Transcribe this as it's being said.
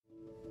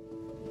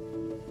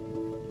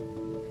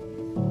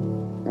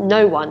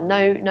no one,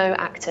 no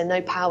actor,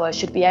 no power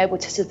should be able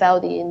to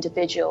surveil the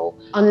individual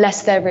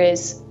unless there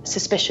is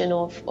suspicion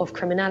of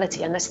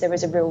criminality, unless there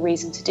is a real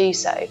reason to do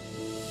so.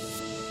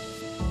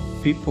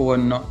 People are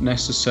not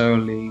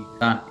necessarily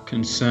that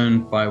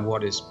concerned by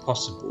what is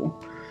possible.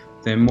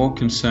 They're more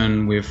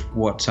concerned with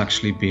what's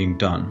actually being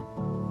done.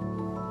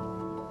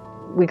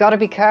 We got to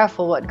be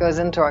careful what goes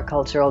into our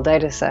cultural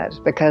data set,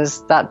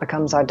 because that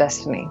becomes our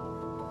destiny.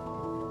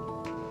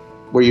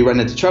 Where you run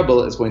into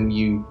trouble is when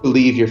you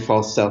believe your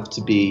false self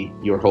to be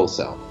your whole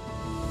self.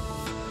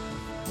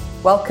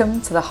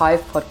 Welcome to the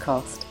Hive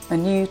Podcast, a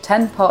new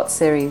 10-part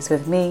series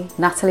with me,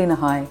 Nathalie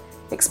Nahai,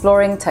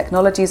 exploring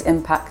technology's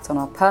impact on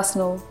our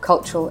personal,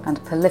 cultural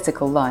and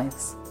political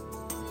lives.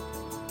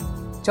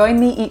 Join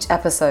me each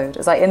episode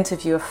as I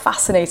interview a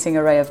fascinating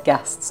array of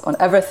guests on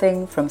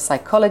everything from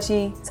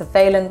psychology,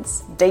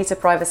 surveillance, data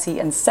privacy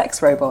and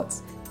sex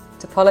robots,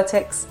 to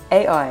politics,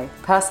 AI,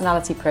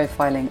 personality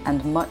profiling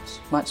and much,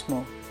 much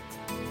more.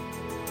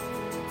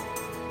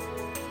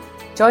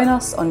 Join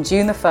us on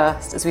June the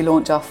 1st as we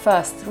launch our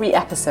first 3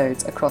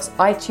 episodes across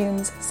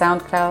iTunes,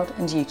 SoundCloud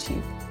and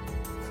YouTube.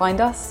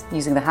 Find us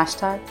using the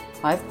hashtag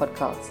Hive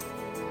Podcast.